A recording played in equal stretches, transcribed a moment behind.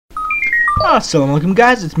Assalamu alaikum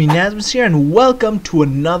guys, it's me Nazmus here and welcome to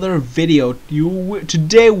another video.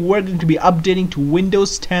 Today we're going to be updating to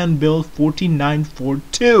Windows 10 build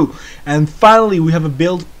 14942, and finally we have a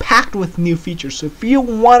build packed with new features. So if you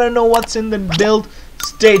want to know what's in the build,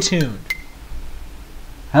 stay tuned.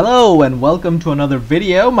 Hello and welcome to another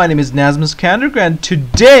video. My name is NazmusLabs and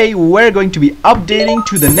today we're going to be updating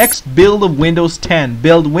to the next build of Windows 10.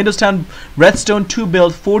 Build Windows 10 Redstone 2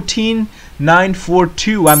 build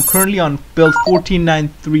 14942. I'm currently on build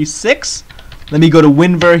 14936. Let me go to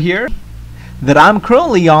WinVer here. That I'm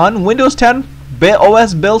currently on Windows 10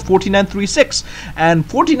 OS build 14936, and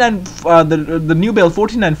the new build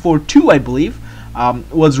 14942 I believe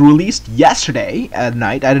was released yesterday at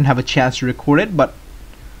night. I didn't have a chance to record it, but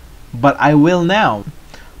I will now.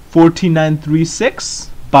 14936.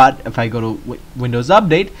 But if I go to Windows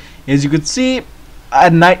Update, as you could see,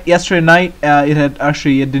 at night, yesterday night,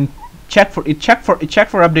 it didn't check for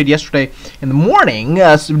update yesterday in the morning,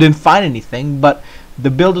 so we didn't find anything. But the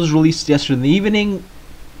build was released yesterday in the evening.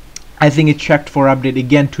 I think it checked for update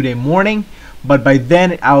again today morning, but by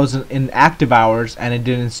then I was in active hours and it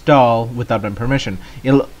didn't install without my permission.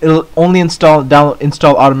 It'll only install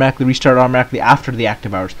automatically, restart automatically after the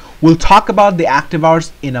active hours. We'll talk about the active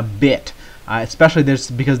hours in a bit, especially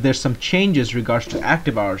because there's some changes regards to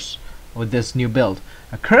active hours with this new build.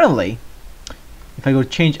 Currently, if I go to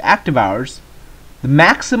change active hours, the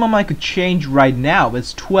maximum I could change right now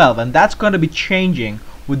is 12, and that's going to be changing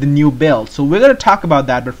with the new build. So we're going to talk about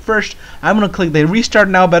that, but first I'm going to click the restart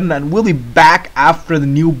now button and we'll be back after the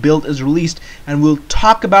new build is released, and we'll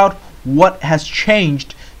talk about what has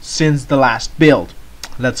changed since the last build.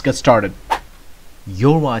 Let's get started.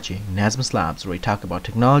 You're watching NazmusLabs, where we talk about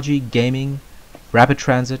technology, gaming, rapid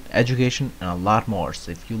transit, education, and a lot more.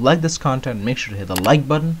 So if you like this content, make sure to hit the like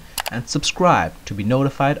button and subscribe to be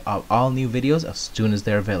notified of all new videos as soon as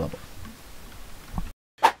they're available.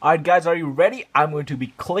 Alright guys, are you ready? I'm going to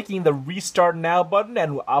be clicking the restart now button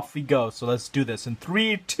and off we go. So let's do this in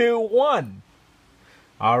 3, 2, 1.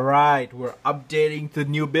 Alright, we're updating the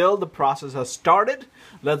new build. The process has started.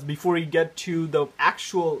 Before we get to the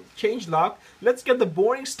actual changelog, let's get the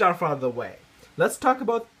boring stuff out of the way. Let's talk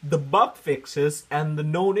about the bug fixes and the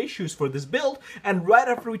known issues for this build. And right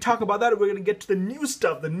after we talk about that, we're going to get to the new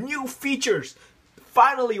stuff, the new features.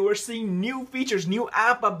 Finally, we're seeing new features, new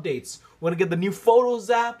app updates. We're going to get the new Photos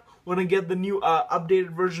app. We're going to get the new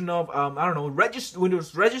updated version of,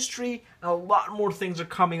 Windows Registry. And a lot more things are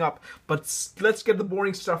coming up. But let's get the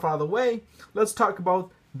boring stuff out of the way. Let's talk about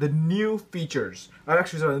the new features.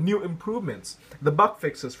 The new improvements. The bug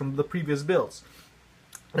fixes from the previous builds.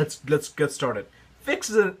 Let's get started.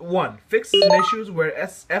 Fixes 1. Fixes and issues where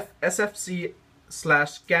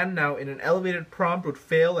SFC/scan now in an elevated prompt would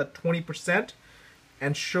fail at 20%.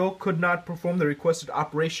 And show could not perform the requested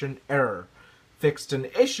operation error. Fixed an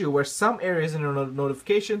issue where some areas in your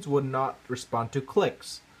notifications would not respond to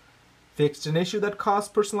clicks. Fixed an issue that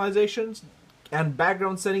caused personalizations and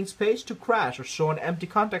background settings page to crash or show an empty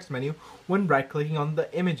context menu when right-clicking on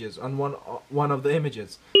the images, on one of the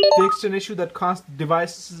images. Fixed an issue that caused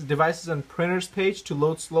devices and printers page to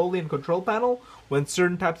load slowly in control panel when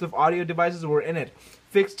certain types of audio devices were in it.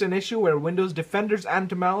 Fixed an issue where Windows Defender's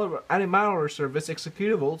anti-malware service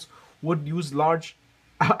executables would use large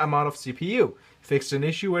amount of CPU. Fixed an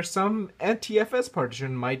issue where some NTFS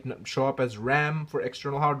partition might show up as RAM for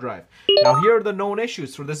external hard drive. Now here are the known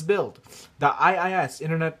issues for this build. The IIS,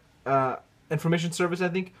 Internet Information Service, I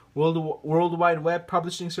think, World Wide Web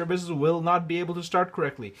Publishing Services will not be able to start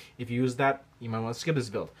correctly. If you use that, you might want to skip this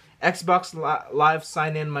build. Xbox Live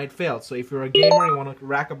sign-in might fail. So if you're a gamer, you want to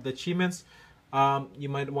rack up the achievements, you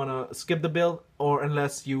might want to skip the build, or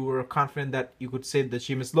unless you were confident that you could save the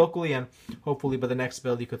achievements locally, and hopefully by the next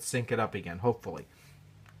build you could sync it up again, hopefully.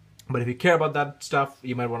 But if you care about that stuff,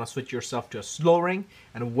 you might want to switch yourself to a slow ring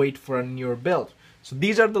and wait for a newer build. So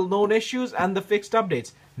these are the known issues and the fixed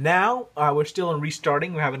updates. Now, we're still on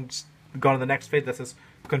restarting. We haven't gone to the next phase that says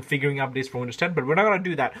configuring updates for Windows 10, but we're not going to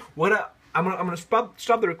do that. I'm going to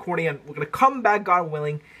stop the recording, and we're going to come back, God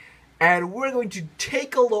willing, and we're going to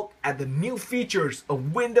take a look at the new features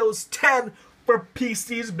of Windows 10 for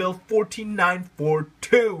PCs build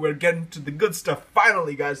 14942. We're getting to the good stuff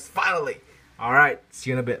finally, guys, finally. Alright, see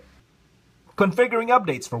you in a bit. Configuring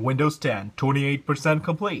updates for Windows 10, 28%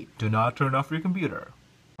 complete. Do not turn off your computer.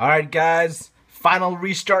 Alright guys, final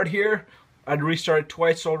restart here. I'd restarted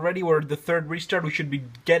twice already. We're at the third restart. We should be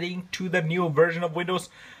getting to the new version of Windows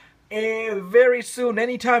very soon,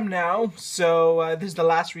 anytime now. So this is the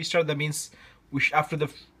last restart. That means after the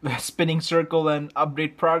spinning circle and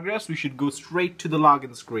update progress, we should go straight to the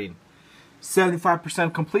login screen.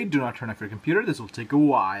 75% complete. Do not turn off your computer. This will take a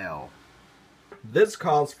while. This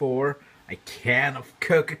calls for a can of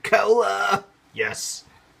Coca-Cola. Yes.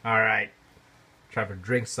 All right. Try to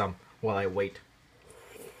drink some while I wait.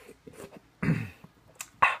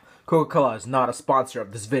 Coca-Cola is not a sponsor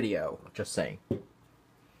of this video. Just saying.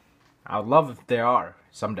 I would love if they are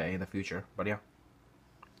someday in the future. But yeah.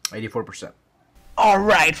 84%.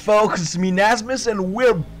 Alright folks, it's me Nazmus and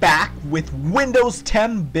we're back with Windows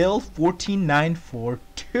 10 build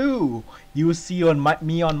 14942. You see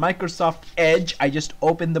me on Microsoft Edge. I just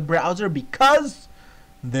opened the browser because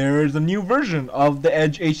there is a new version of the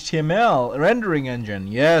Edge HTML rendering engine.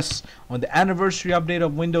 Yes, on the anniversary update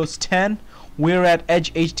of Windows 10, we're at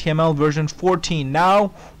Edge HTML version 14.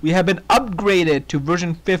 Now we have been upgraded to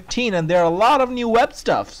version 15 and there are a lot of new web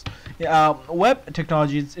stuffs. Web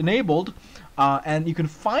technologies enabled. And you can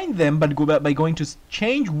find them by going to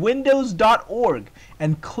changewindows.org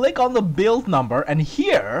and click on the build number, and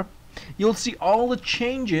here you'll see all the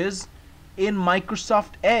changes in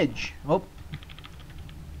Microsoft Edge.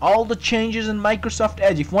 All the changes in Microsoft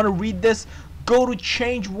Edge. If you want to read this, go to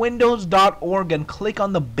changewindows.org and click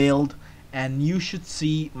on the build, and you should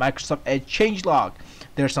see Microsoft Edge changelog.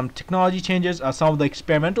 There's some technology changes. Some of the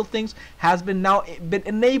experimental things has been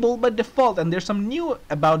enabled by default, and there's some new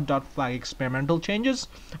about.flag experimental changes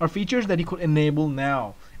or features that you could enable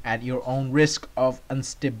now at your own risk of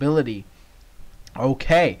instability.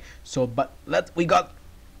 Okay, so we got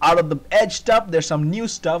out of the Edge stuff. There's some new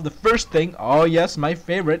stuff. The first thing, oh yes, my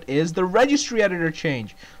favorite, is the registry editor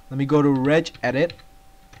change. Let me go to regedit.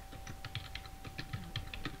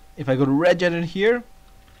 If I go to regedit here,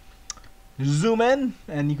 zoom in,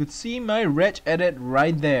 and you could see my regedit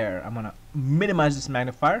right there. I'm gonna minimize this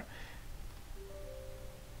magnifier.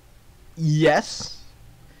 Yes.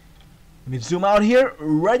 Let me zoom out here.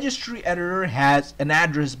 Registry editor has an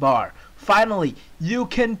address bar. Finally, you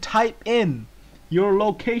can type in your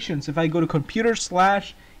locations. If I go to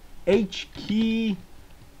computer/hkey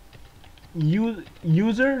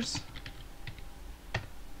users,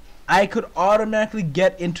 I could automatically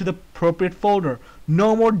get into the appropriate folder.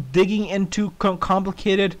 No more digging into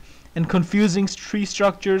complicated and confusing tree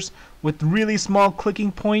structures with really small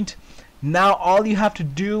clicking point. Now all you have to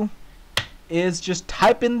do is just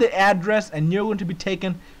type in the address and you're going to be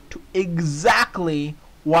taken to exactly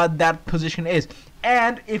what that position is.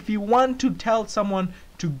 And if you want to tell someone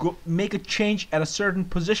to go make a change at a certain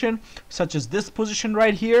position, such as this position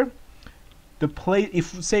right here,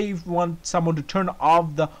 if you want someone to turn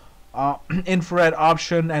off the infrared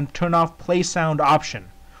option and turn off play sound option,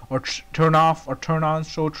 or turn off or turn on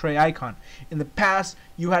show tray icon. In the past,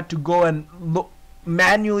 you had to go and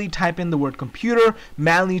manually type in the word computer,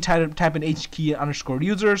 manually type in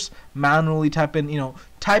hkey_users, manually type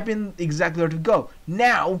in exactly where to go.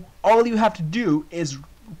 Now all you have to do is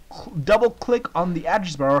double click on the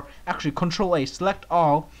address bar, or actually Control A, select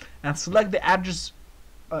all, and select the address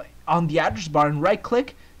on the address bar and right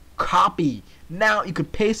click, copy. Now you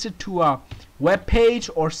could paste it to a web page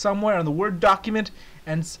or somewhere on the Word document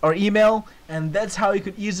or email, and that's how you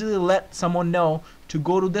could easily let someone know to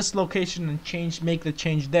go to this location and make the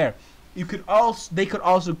change there. They could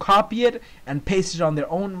also copy it and paste it on their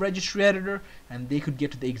own registry editor, and they could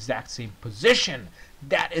get to the exact same position.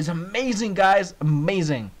 That is amazing, guys,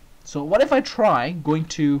 amazing. So what if I try going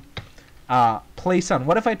to place on?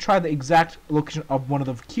 What if I try the exact location of one of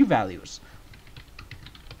the key values?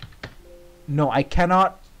 No, I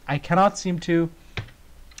cannot seem to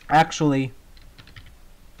actually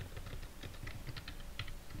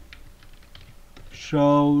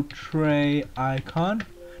show tray icon.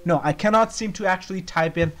 No, I cannot seem to actually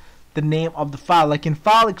type in the name of the file. Like in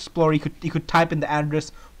File Explorer, you could type in the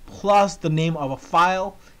address plus the name of a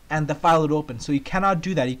file and the file would open. So you cannot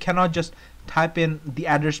do that. You cannot just type in the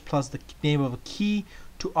address plus the name of a key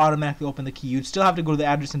to automatically open the key. You'd still have to go to the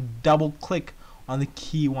address and double click on the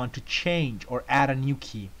key you want to change or add a new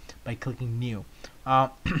key by clicking new.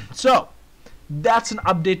 So that's an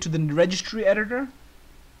update to the registry editor.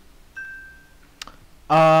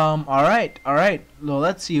 Alright, well,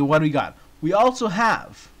 let's see what we got. We also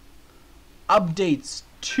have updates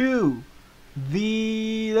to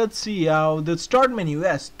the, the start menu.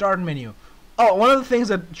 Yes, start menu. Oh, one of the things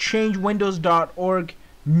that changewindows.org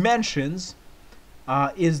mentions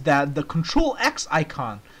is that the Control X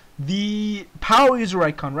icon, the power user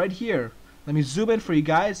icon right here, let me zoom in for you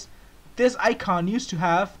guys. This icon used to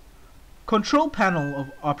have control panel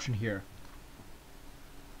option here.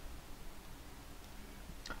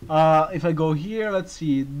 If I go here, let's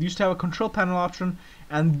see, used to have a control panel option,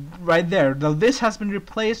 and right there, now this has been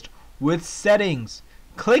replaced with settings.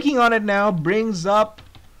 Clicking on it now brings up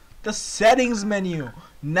the settings menu.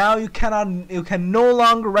 Now you can no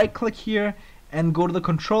longer right click here and go to the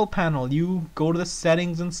control panel. You go to the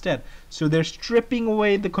settings instead. So they're stripping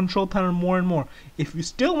away the control panel more and more. If you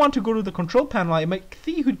still want to go to the control panel, I might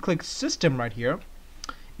think you could click System right here.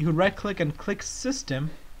 You could right click and click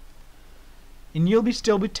System, and you'll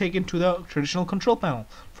still be taken to the traditional control panel.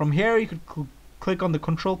 From here you could click on the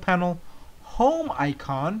control panel home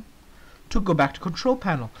icon to go back to control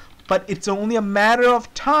panel. But it's only a matter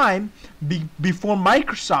of time before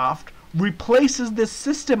Microsoft replaces this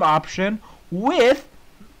system option with,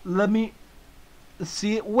 let me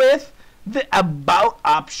see it, with the about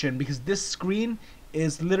option, because this screen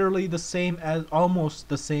is literally the same as, almost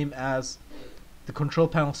the same as the control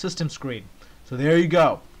panel system screen. So there you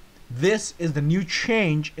go. This is the new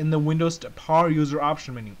change in the Windows Power User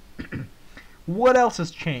option menu. What else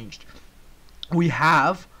has changed? We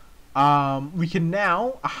have we can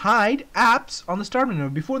now hide apps on the start menu.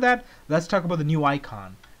 Before that, let's talk about the new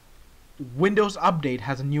icon. Windows Update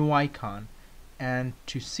has a new icon, and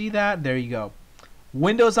to see that, there you go.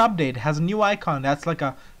 Windows Update has a new icon. That's like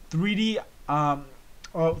a 3D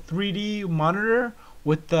 3D monitor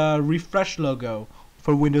with the refresh logo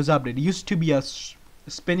for Windows Update. It used to be a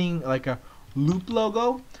spinning like a loop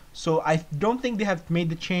logo, so I don't think they have made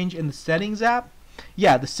the change in the settings app.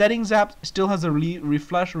 Yeah, the settings app still has a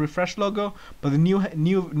refresh logo, but the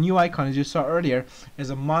new icon, as you saw earlier, is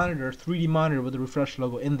a monitor, 3D monitor with the refresh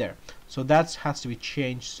logo in there. So that has to be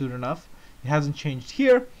changed soon enough. It hasn't changed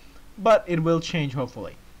here, but it will change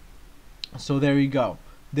hopefully. So there you go.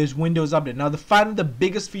 There's Windows Update. Now the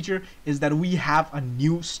biggest feature is that we have a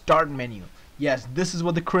new start menu. Yes, this is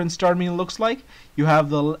what the current start menu looks like. You have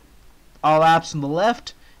the all apps on the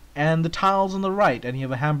left and the tiles on the right, and you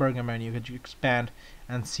have a hamburger menu that you expand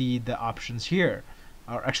and see the options here,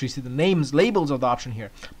 or actually see the labels of the option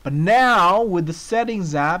here. But now with the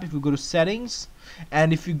settings app, if you go to settings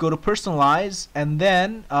and if you go to personalize and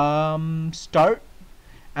then start,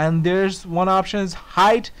 and there's one option is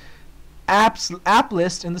hide app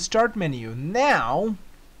list in the start menu. Now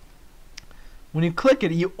when you click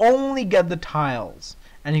it, you only get the tiles,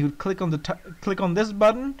 and you could click on this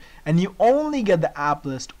button and you only get the app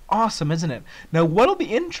list. Awesome, isn't it? Now what'll be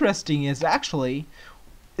interesting is that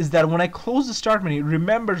when I close the start menu, it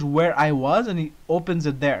remembers where I was and it opens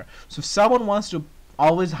it there. So if someone wants to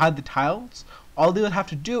always hide the tiles, all they would have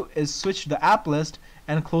to do is switch to the app list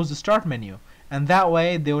and close the start menu, and that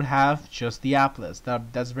way they would have just the app list.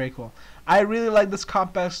 That's very cool. I really like this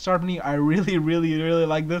compact start menu. I really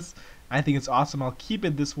like this. I think it's awesome. I'll keep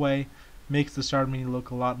it this way. Makes the start menu look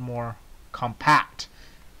a lot more compact.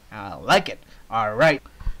 I like it. Alright.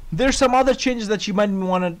 There's some other changes that you might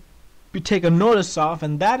want to take a notice of,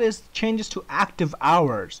 and that is changes to active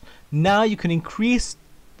hours. Now you can increase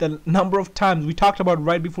the number of times we talked about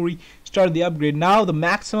right before we started the upgrade. Now the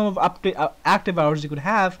maximum of active hours you could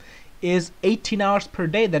have is 18 hours per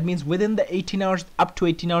day. That means within the 18 hours, up to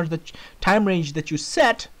 18 hours, the time range that you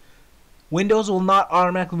set, Windows will not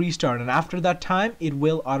automatically restart, and after that time it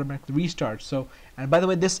will automatically restart. So, and by the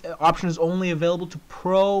way, this option is only available to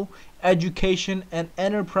pro, education, and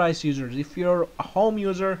enterprise users. If you're a home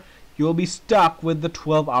user, you'll be stuck with the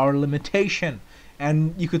 12-hour limitation,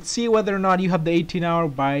 and you could see whether or not you have the 18-hour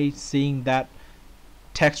by seeing that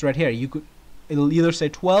text right here. It'll either say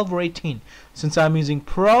 12 or 18. Since I'm using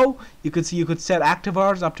Pro, you could see you could set active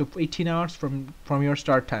hours up to 18 hours from your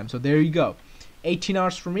start time. So there you go. 18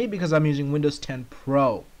 hours for me because I'm using Windows 10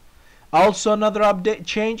 Pro. Also, another update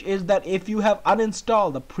change is that if you have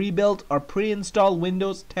uninstalled a pre-built or pre-installed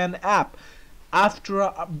Windows 10 app, after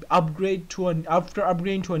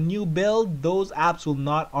upgrading to a new build, those apps will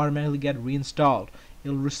not automatically get reinstalled.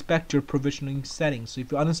 It'll respect your provisioning settings. So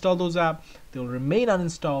if you uninstall those apps, they'll remain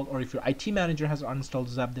uninstalled, or if your IT manager has uninstalled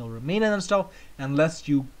those apps, they'll remain uninstalled unless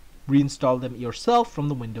you reinstall them yourself from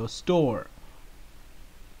the Windows Store.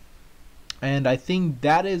 And I think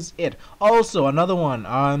that is it. Also, another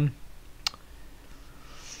one.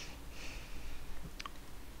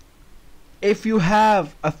 If you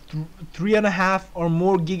have a 3.5 or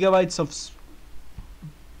more gigabytes of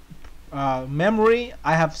memory,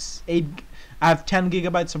 I have 10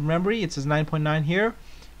 gigabytes of memory. It says 9.9 here.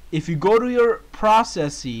 If you go to your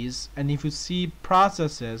processes and if you see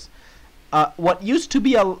processes, what used to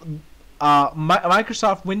be a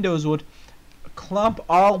Microsoft Windows would clump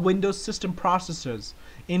all Windows system processors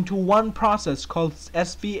into one process called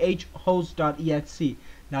svhost.exe.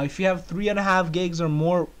 Now if you have 3.5 gigs or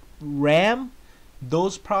more RAM,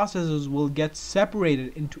 those processes will get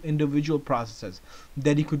separated into individual processes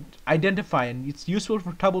that you could identify, and it's useful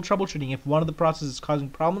for troubleshooting. If one of the processes is causing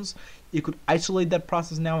problems, you could isolate that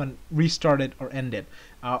process now and restart it or end it.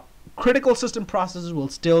 Critical system processes will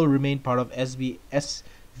still remain part of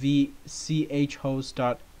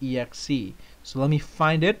svchost.exe. So let me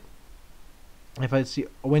find it. If I see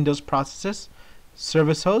Windows processes,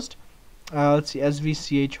 service host, let's see,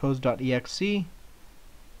 svchost.exe.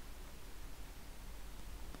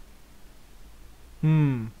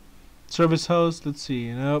 Service host, let's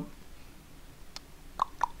see, nope.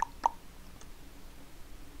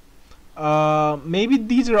 Maybe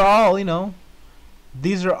these are all,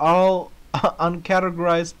 these are all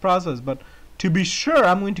uncategorized process, but to be sure,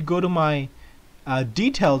 I'm going to go to my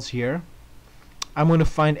details here. I'm going to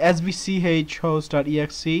find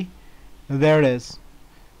svchost.exe. There it is.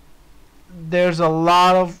 There's a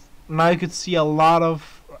lot of, now you could see a lot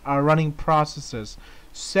of running processes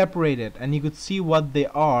separated, and you could see what they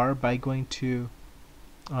are by going to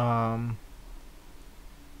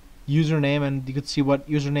username, and you could see what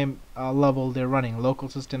username level they're running, local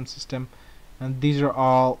system, and these are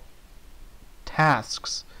all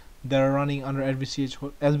tasks that are running under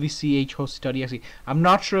svchost.exe. I'm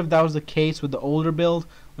not sure if that was the case with the older build,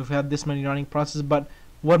 if we had this many running processes, but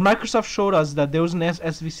what Microsoft showed us that there was an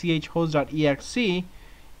svchost.exe,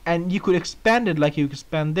 and you could expand it like you could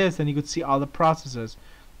expand this, and you could see all the processes.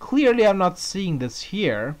 Clearly, I'm not seeing this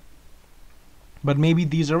here, but maybe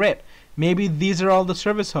these are it. Maybe these are all the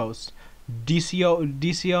service hosts,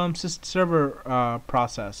 DCOM server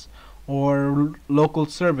process, or local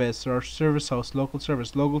service, or service host, local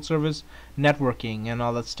service networking, and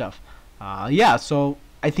all that stuff. Yeah, so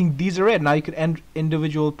I think these are it. Now you could end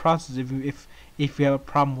individual processes if you have a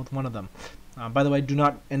problem with one of them. By the way, do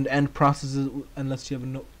not end processes unless you have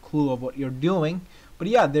no clue of what you're doing. But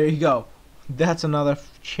yeah, there you go. That's another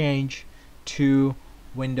change to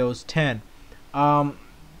Windows 10. Also,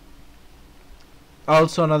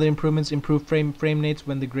 another improvements: improved frame rates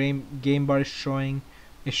when the game bar is shown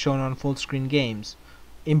on full screen games.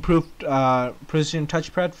 Improved precision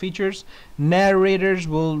touchpad features. Narrators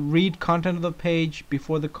will read content of the page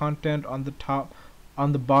before the content on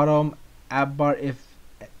the bottom app bar if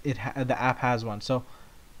the app has one. So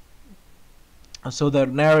the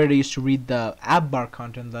narrator used to read the app bar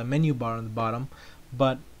content, the menu bar on the bottom,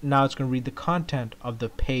 but now it's going to read the content of the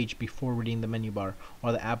page before reading the menu bar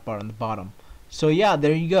or the app bar on the bottom. So yeah,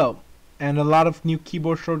 there you go. And a lot of new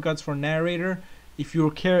keyboard shortcuts for narrator. If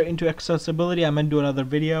you're into accessibility, I'm going to do another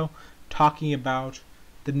video talking about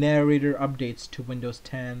the narrator updates to Windows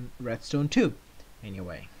 10 Redstone 2.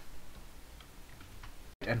 Anyway.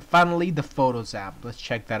 And finally, the Photos app. Let's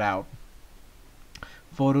check that out.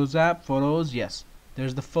 Photos app, Photos, yes.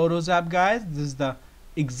 There's the Photos app, guys. This is the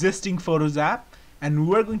existing Photos app. And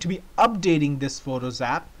we're going to be updating this Photos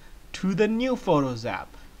app to the new Photos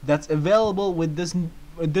app that's available with this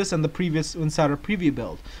and the previous Insider Preview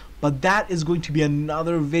build. But that is going to be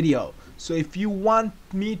another video. So if you want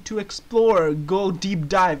me to explore, go deep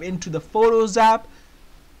dive into the Photos app,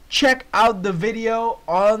 check out the video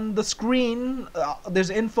on the screen.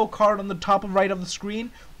 There's an info card on the top right of the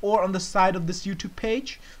screen or on the side of this YouTube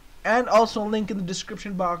page, and also a link in the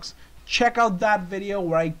description box. Check out that video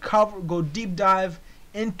where I go deep dive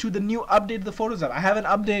into the new update of the Photos app. I haven't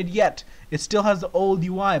updated yet. It still has the old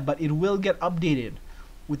UI, but it will get updated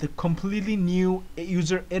with a completely new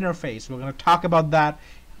user interface. We're going to talk about that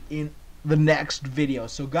in the next video.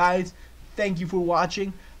 So guys, thank you for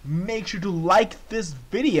watching. Make sure to like this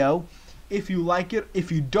video if you like it.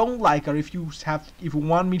 If you don't like, or if you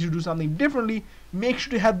want me to do something differently, make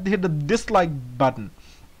sure to hit the dislike button.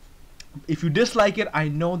 If you dislike it, I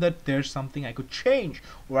know that there's something I could change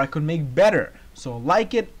or I could make better. So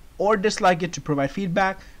like it or dislike it to provide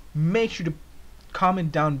feedback. Make sure to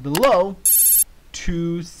comment down below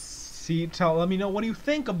to let me know what do you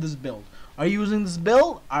think of this build. Are you using this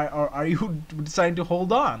build, or are you deciding to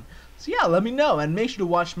hold on? So yeah, let me know, and make sure to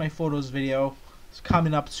watch my Photos video. It's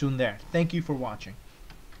coming up soon there. Thank you for watching.